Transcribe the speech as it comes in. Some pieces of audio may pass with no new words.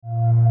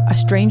a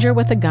stranger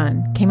with a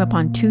gun came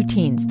upon two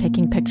teens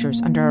taking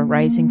pictures under a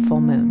rising full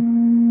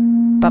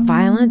moon. But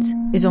violence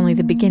is only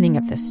the beginning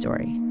of this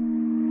story.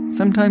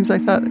 Sometimes I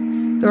thought,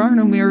 there are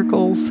no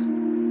miracles.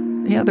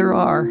 Yeah, there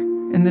are,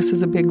 and this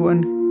is a big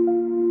one.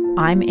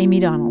 I'm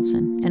Amy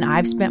Donaldson, and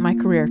I've spent my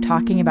career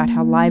talking about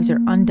how lives are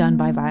undone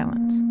by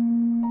violence.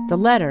 The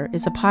Letter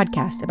is a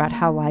podcast about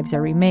how lives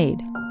are remade.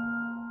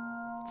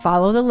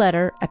 Follow The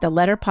Letter at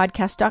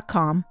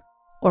theletterpodcast.com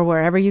or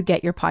wherever you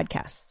get your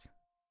podcasts.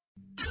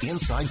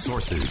 Inside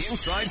Sources.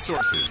 Inside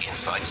Sources.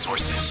 Inside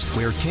Sources.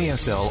 Where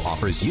KSL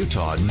offers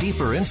Utah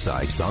deeper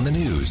insights on the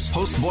news.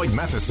 Host Boyd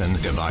Matheson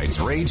divides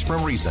rage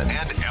from reason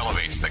and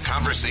elevates the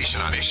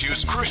conversation on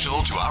issues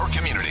crucial to our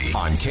community.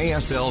 On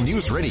KSL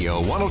News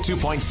Radio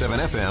 102.7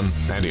 FM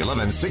and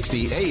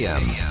 1160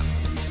 AM.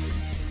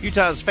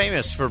 Utah is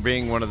famous for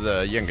being one of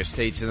the youngest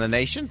states in the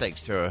nation,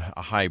 thanks to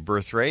a high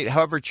birth rate.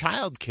 However,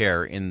 child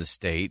care in the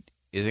state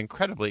is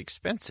incredibly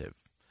expensive.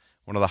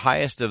 One of the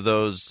highest of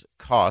those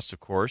costs, of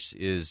course,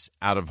 is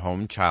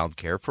out-of-home child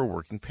care for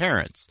working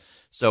parents.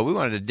 So we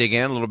wanted to dig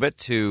in a little bit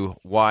to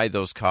why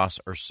those costs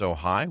are so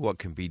high, what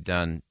can be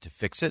done to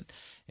fix it.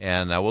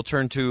 And we'll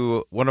turn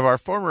to one of our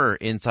former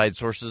inside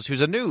sources, who's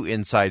a new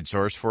inside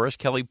source for us,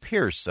 Kelly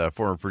Pierce, a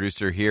former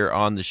producer here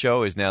on the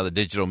show, is now the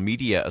digital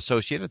media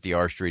associate at the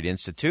R Street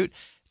Institute,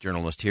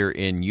 journalist here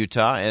in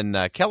Utah. And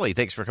Kelly,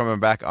 thanks for coming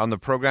back on the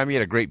program. You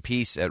had a great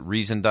piece at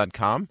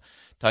Reason.com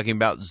talking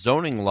about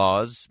zoning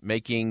laws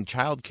making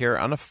childcare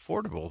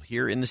unaffordable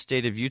here in the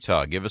state of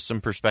Utah. Give us some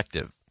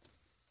perspective.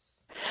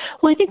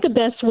 Well, I think the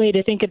best way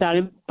to think about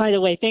it, by the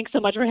way, thanks so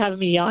much for having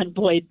me on,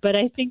 Boyd, but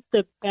I think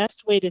the best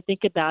way to think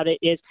about it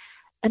is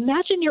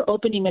imagine you're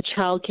opening a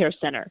child care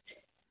center.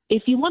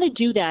 If you want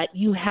to do that,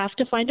 you have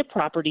to find a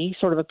property,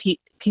 sort of a piece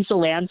of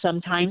land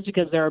sometimes,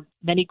 because there are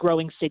many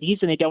growing cities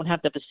and they don't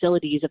have the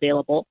facilities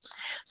available.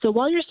 So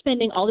while you're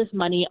spending all this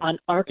money on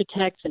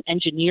architects and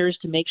engineers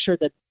to make sure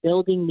the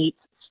building meets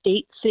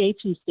state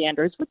safety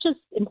standards, which is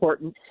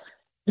important,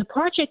 the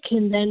project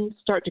can then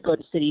start to go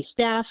to city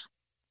staff,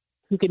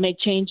 who can make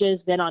changes,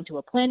 then onto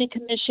a planning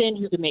commission,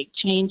 who can make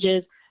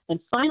changes, and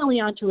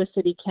finally onto a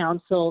city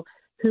council,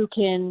 who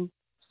can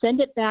send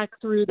it back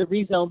through the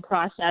rezone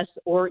process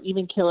or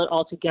even kill it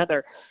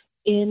altogether.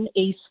 In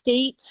a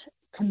state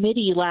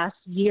committee last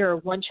year,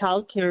 one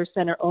child care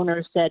center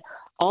owner said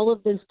all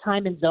of this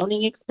time and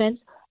zoning expense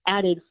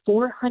added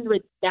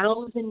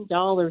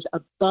 $400,000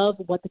 above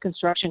what the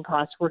construction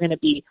costs were going to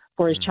be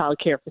for his child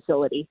care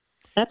facility.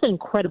 That's an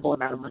incredible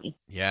amount of money.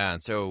 Yeah,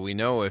 and so we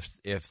know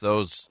if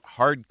those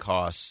hard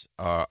costs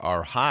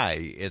are high,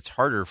 it's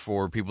harder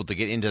for people to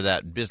get into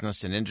that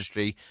business and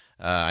industry.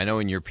 I know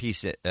in your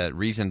piece at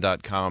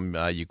Reason.com,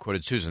 you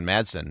quoted Susan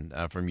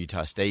Madsen from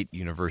Utah State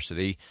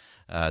University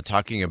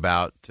talking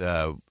about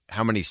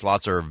how many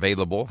slots are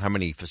available, how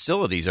many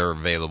facilities are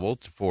available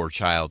for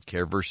child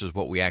care versus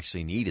what we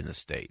actually need in the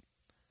state.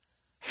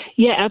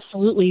 Yeah,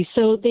 absolutely.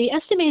 So they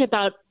estimate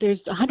there's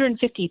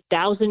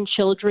 150,000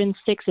 children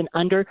 6 and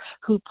under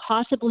who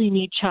possibly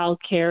need child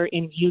care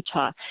in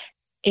Utah.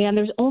 And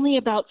there's only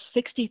about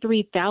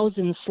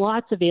 63,000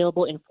 slots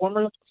available in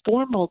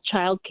formal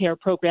child care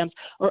programs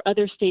or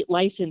other state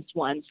licensed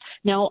ones.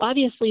 Now,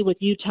 obviously, with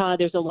Utah,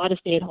 there's a lot of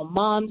stay-at-home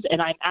moms,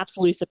 and I'm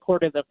absolutely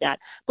supportive of that.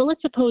 But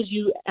let's suppose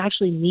you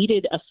actually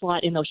needed a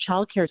slot in those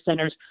child care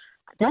centers.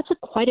 That's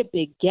quite a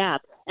big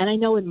gap. And I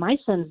know in my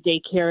son's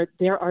daycare,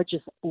 there are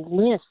just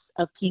lists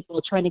of people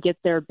trying to get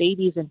their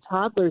babies and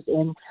toddlers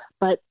in,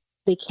 but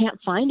they can't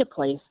find a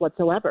place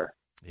whatsoever.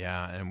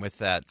 Yeah, and with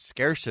that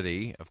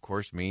scarcity, of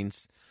course,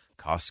 means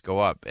costs go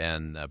up,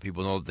 and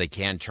people know that they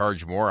can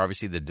charge more.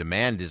 Obviously, the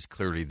demand is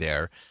clearly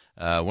there.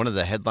 One of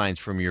the headlines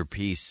from your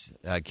piece,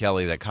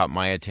 Kelly, that caught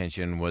my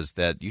attention was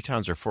that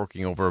Utahns are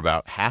forking over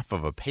about half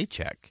of a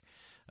paycheck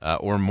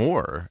or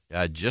more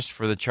just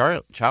for the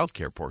child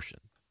care portion.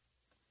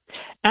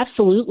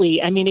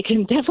 Absolutely. I mean, it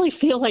can definitely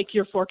feel like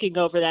you're forking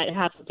over that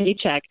half a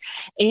paycheck.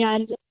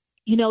 And,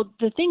 you know,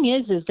 the thing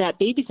is that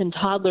babies and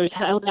toddlers,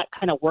 how that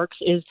kind of works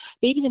is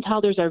babies and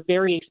toddlers are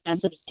very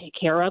expensive to take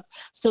care of.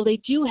 So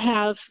they do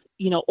have,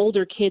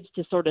 older kids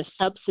to sort of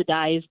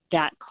subsidize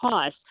that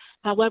cost.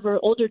 However,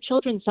 older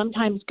children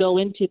sometimes go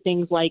into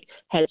things like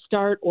Head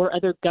Start or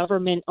other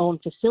government-owned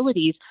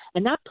facilities,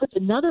 and that puts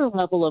another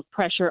level of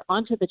pressure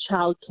onto the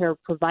child care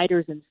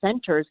providers and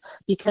centers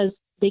because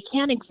they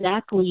can't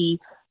exactly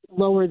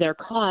lower their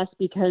costs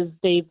because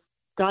they've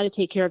got to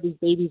take care of these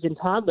babies and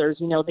toddlers.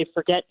 They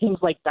forget things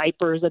like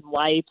diapers and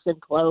wipes and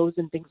clothes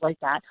and things like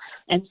that.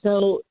 And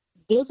so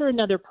those are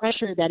another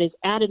pressure that is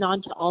added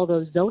on to all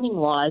those zoning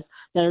laws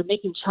that are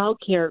making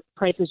child care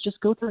prices just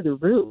go through the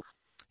roof.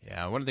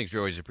 Yeah, one of the things we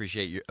always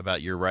appreciate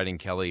about your writing,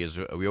 Kelly, is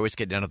we always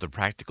get down to the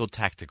practical,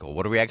 tactical.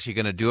 What are we actually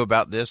going to do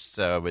about this?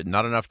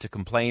 Not enough to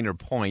complain or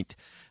point.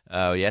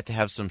 You have to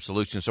have some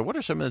solutions. So what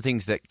are some of the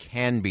things that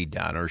can be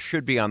done or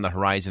should be on the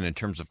horizon in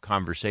terms of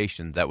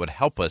conversation that would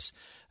help us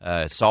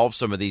solve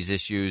some of these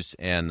issues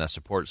and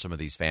support some of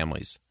these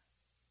families?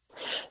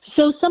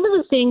 So some of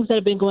the things that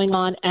have been going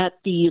on at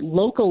the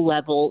local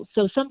level,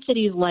 so some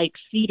cities like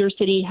Cedar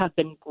City have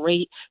been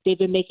great. They've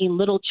been making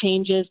little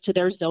changes to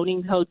their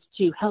zoning codes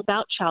to help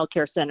out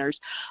childcare centers.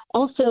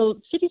 Also,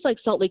 cities like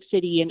Salt Lake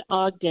City and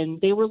Ogden,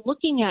 they were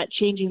looking at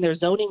changing their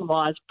zoning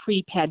laws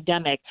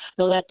pre-pandemic,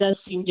 though that does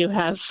seem to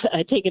have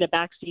taken a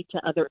backseat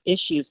to other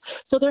issues.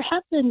 So there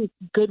has been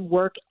good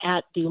work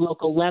at the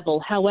local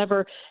level.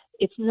 However,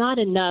 it's not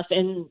enough.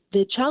 And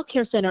the child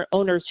care center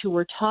owners who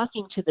were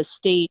talking to the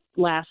state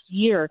last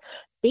year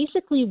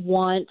basically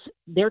want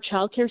their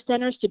child care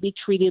centers to be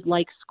treated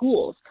like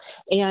schools.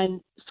 And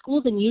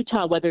schools in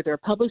Utah, whether they're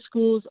public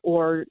schools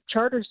or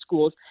charter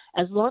schools,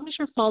 as long as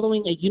you're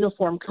following a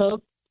uniform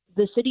code,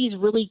 the cities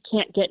really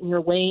can't get in your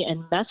way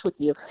and mess with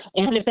you.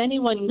 And if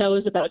anyone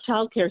knows about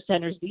child care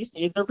centers these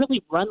days, they're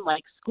really run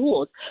like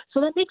schools. So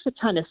that makes a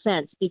ton of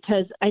sense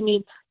because,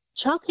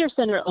 child care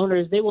center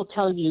owners, they will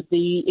tell you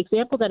the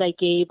example that I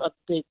gave of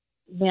the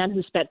man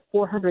who spent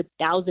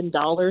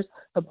 $400,000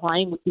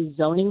 complying with these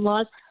zoning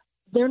laws.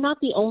 They're not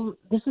the only,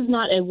 this is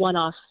not a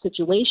one-off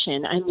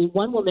situation.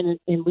 One woman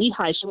in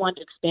Lehigh, she wanted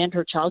to expand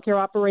her child care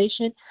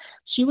operation.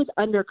 She was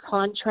under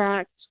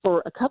contract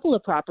for a couple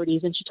of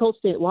properties, and she told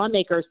state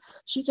lawmakers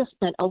she just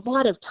spent a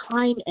lot of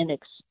time and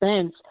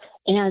expense.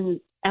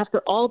 And after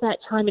all that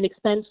time and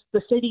expense,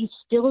 the city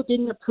still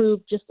didn't approve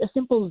just a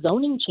simple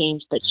zoning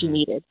change that she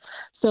needed.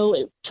 So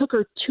it took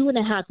her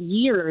 2.5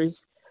 years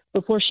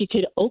before she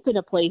could open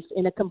a place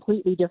in a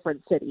completely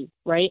different city,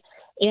 right?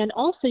 And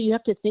also you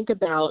have to think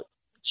about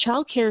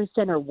child care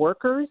center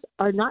workers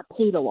are not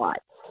paid a lot.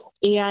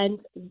 And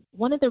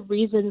one of the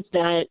reasons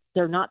that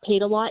they're not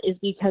paid a lot is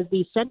because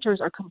these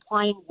centers are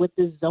complying with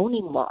the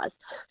zoning laws.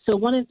 So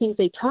one of the things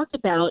they talked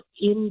about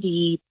in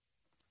the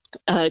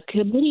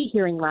committee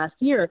hearing last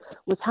year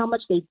was how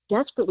much they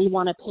desperately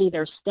want to pay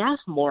their staff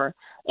more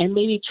and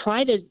maybe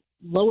try to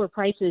lower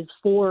prices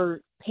for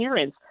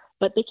parents,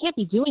 but they can't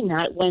be doing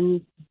that when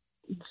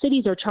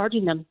cities are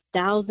charging them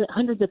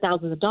hundreds of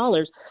thousands of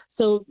dollars.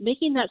 So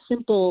making that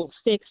simple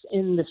fix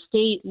in the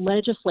state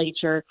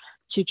legislature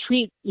to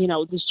treat,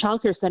 these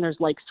child care centers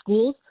like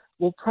schools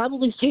will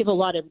probably save a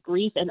lot of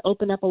grief and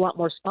open up a lot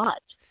more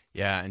spots.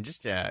 Yeah, and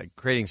just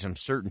creating some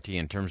certainty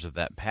in terms of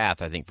that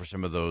path, I think for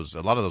some of those, a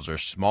lot of those are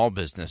small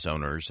business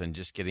owners, and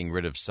just getting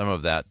rid of some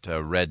of that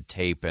red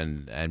tape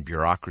and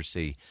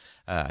bureaucracy,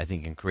 I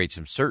think can create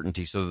some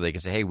certainty so that they can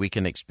say, hey, we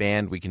can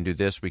expand, we can do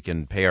this, we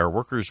can pay our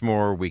workers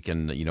more, we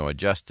can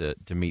adjust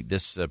to meet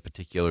this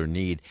particular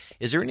need.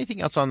 Is there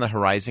anything else on the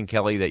horizon,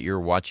 Kelly, that you're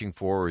watching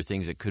for or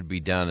things that could be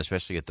done,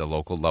 especially at the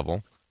local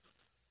level?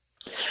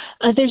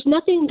 There's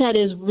nothing that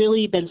has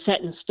really been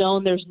set in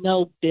stone. There's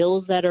no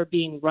bills that are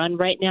being run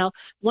right now.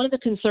 One of the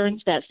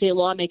concerns that state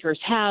lawmakers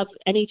have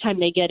anytime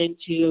they get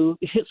into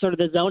sort of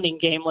the zoning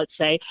game, let's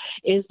say,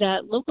 is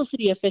that local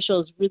city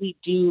officials really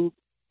do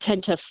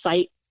tend to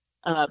fight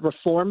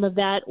reform of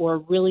that or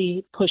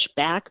really push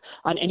back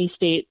on any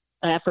state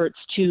efforts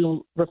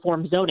to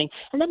reform zoning.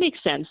 And that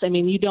makes sense.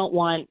 You don't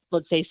want,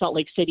 let's say, Salt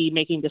Lake City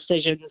making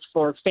decisions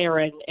for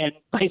Farron and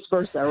vice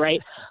versa,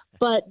 right?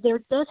 But there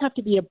does have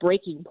to be a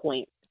breaking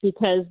point,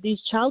 because these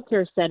child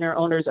care center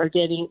owners are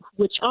getting,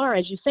 which are,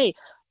 as you say,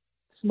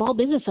 small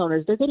business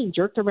owners, they're getting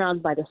jerked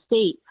around by the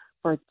state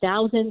for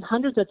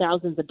hundreds of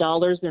thousands of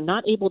dollars. They're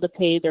not able to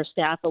pay their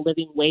staff a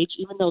living wage,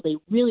 even though they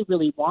really,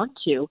 really want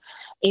to.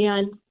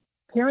 And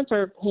parents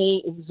are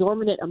paying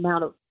exorbitant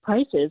amount of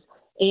prices,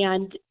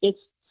 and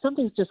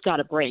something's just got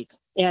to break,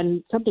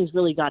 and something's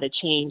really got to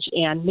change.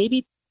 And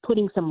maybe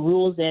putting some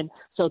rules in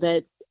so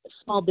that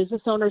small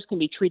business owners can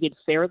be treated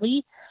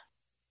fairly,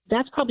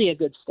 that's probably a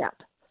good step.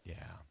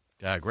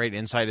 Yeah. Great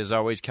insight as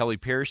always. Kelly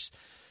Pierce,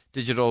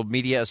 Digital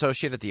Media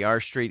Associate at the R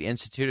Street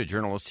Institute, a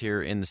journalist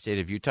here in the state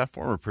of Utah,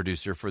 former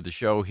producer for the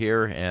show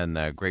here, and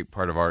a great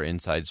part of our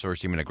Inside Source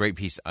team, and a great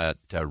piece at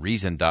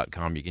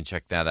reason.com. You can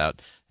check that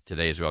out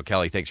today as well.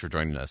 Kelly, thanks for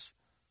joining us.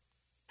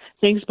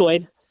 Thanks,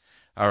 Boyd.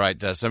 All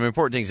right, some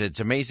important things. It's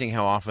amazing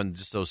how often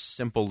just those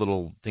simple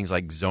little things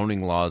like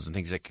zoning laws and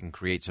things that can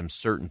create some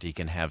certainty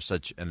can have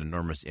such an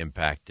enormous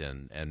impact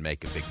and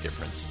make a big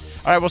difference.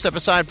 All right, we'll step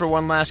aside for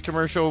one last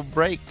commercial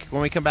break.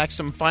 When we come back,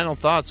 some final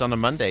thoughts on a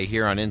Monday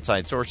here on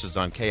Inside Sources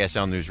on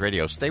KSL News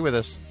Radio. Stay with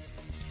us.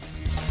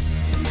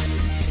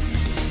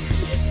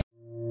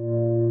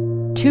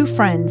 Two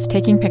friends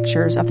taking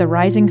pictures of the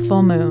rising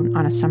full moon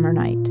on a summer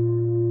night.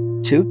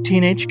 Two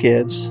teenage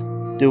kids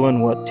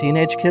doing what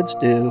teenage kids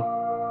do.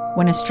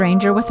 When a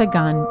stranger with a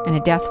gun and a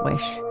death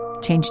wish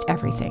changed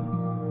everything.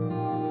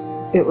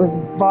 It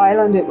was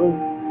violent, it was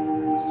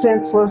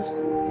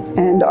senseless,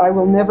 and I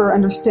will never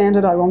understand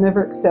it, I will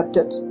never accept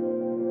it.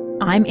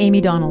 I'm Amy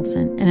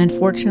Donaldson, and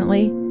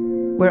unfortunately,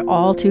 we're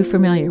all too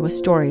familiar with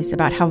stories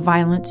about how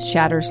violence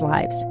shatters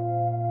lives.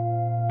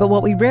 But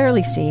what we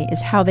rarely see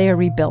is how they are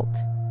rebuilt.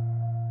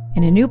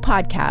 In a new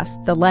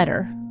podcast, The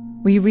Letter,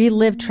 we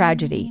relive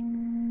tragedy,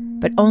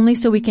 but only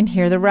so we can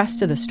hear the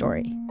rest of the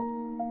story.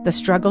 The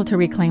struggle to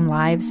reclaim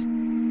lives,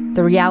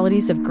 the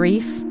realities of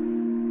grief,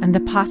 and the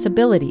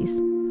possibilities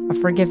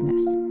of forgiveness.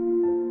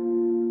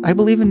 I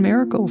believe in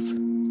miracles.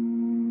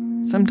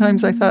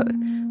 Sometimes I thought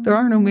there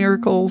are no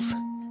miracles.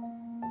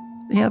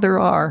 Yeah, there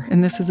are,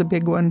 and this is a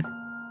big one.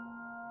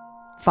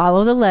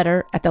 Follow the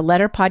letter at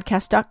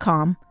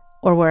theletterpodcast.com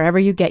or wherever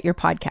you get your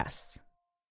podcasts.